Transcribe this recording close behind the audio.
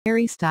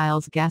Harry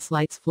Styles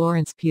gaslights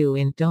Florence Pugh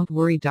in Don't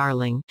Worry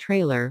Darling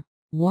trailer.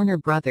 Warner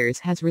Brothers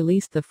has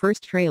released the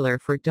first trailer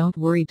for Don't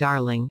Worry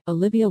Darling,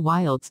 Olivia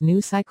Wilde's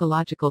new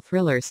psychological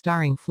thriller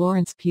starring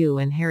Florence Pugh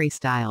and Harry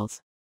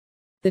Styles.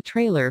 The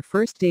trailer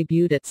first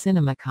debuted at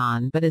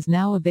CinemaCon but is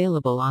now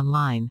available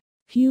online.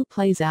 Pugh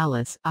plays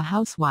Alice, a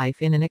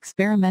housewife in an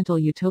experimental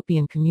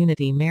utopian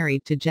community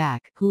married to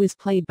Jack, who is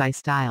played by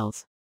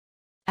Styles.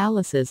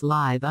 Alice's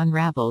life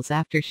unravels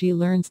after she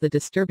learns the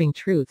disturbing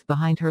truth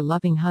behind her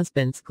loving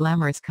husband's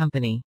glamorous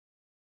company.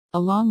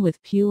 Along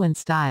with Pugh and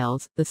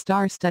Styles, the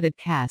star-studded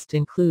cast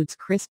includes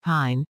Chris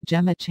Pine,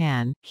 Gemma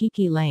Chan,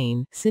 Kiki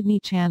Lane, Sydney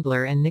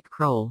Chandler and Nick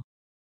Kroll.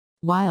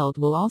 Wilde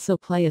will also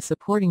play a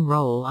supporting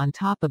role on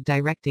top of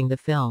directing the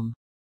film.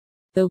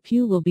 Though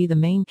Pugh will be the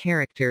main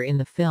character in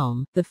the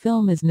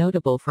film is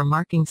notable for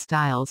marking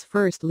Styles'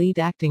 first lead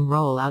acting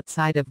role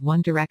outside of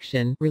One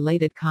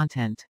Direction-related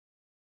content.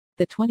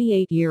 The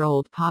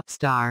 28-year-old pop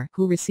star,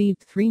 who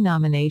received 3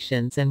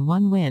 nominations and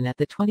 1 win at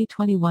the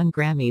 2021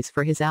 Grammys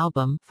for his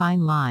album,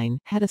 Fine Line,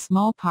 had a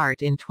small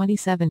part in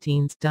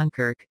 2017's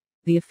Dunkirk.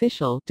 The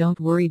official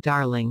Don't Worry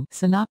Darling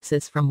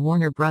synopsis from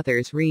Warner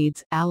Brothers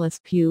reads, Alice,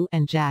 Pugh,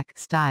 and Jack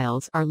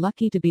Styles are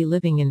lucky to be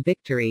living in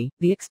Victory,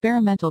 the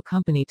experimental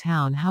company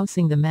town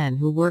housing the men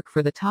who work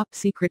for the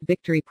top-secret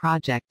Victory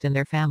Project and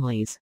their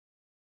families.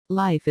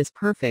 Life is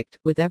perfect,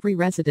 with every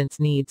resident's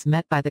needs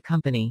met by the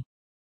company.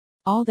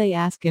 All they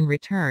ask in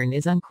return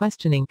is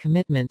unquestioning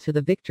commitment to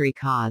the Victory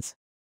cause.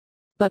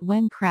 But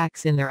when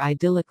cracks in their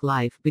idyllic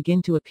life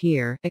begin to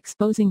appear,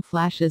 exposing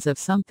flashes of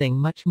something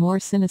much more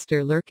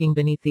sinister lurking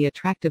beneath the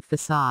attractive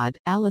facade,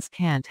 Alice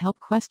can't help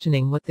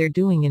questioning what they're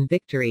doing in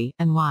Victory,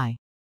 and why.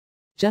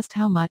 Just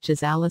how much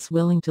is Alice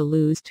willing to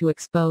lose to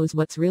expose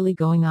what's really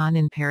going on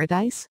in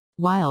paradise?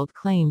 Wilde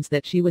claims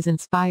that she was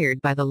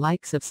inspired by the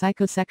likes of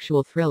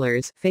psychosexual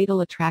thrillers,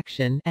 Fatal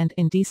Attraction, and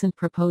Indecent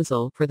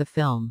Proposal for the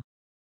film.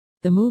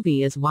 The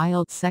movie is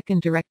Wilde's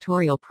second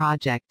directorial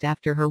project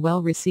after her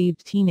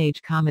well-received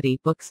teenage comedy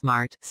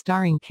Booksmart,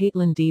 starring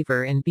Caitlin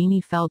Dever and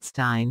Beanie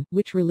Feldstein,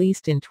 which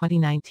released in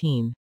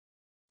 2019.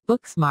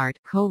 Booksmart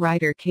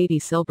co-writer Katie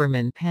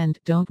Silberman penned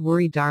Don't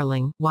Worry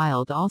Darling.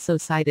 Wilde also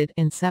cited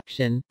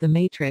Inception, The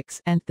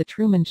Matrix, and The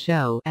Truman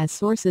Show as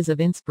sources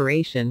of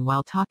inspiration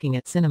while talking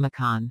at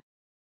CinemaCon.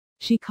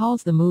 She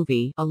calls the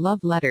movie a love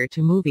letter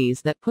to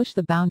movies that push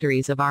the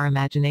boundaries of our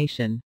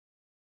imagination.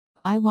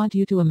 I want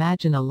you to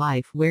imagine a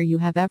life where you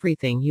have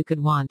everything you could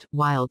want,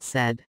 Wilde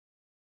said.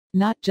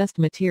 Not just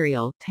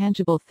material,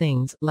 tangible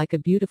things, like a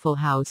beautiful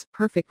house,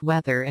 perfect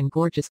weather and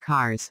gorgeous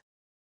cars.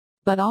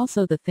 But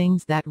also the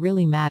things that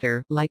really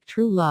matter, like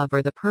true love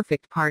or the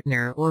perfect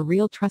partner or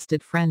real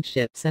trusted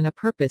friendships and a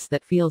purpose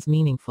that feels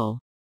meaningful.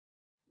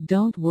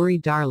 Don't Worry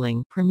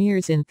Darling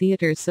premieres in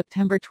theaters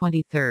September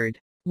 23.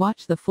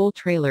 Watch the full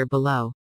trailer below.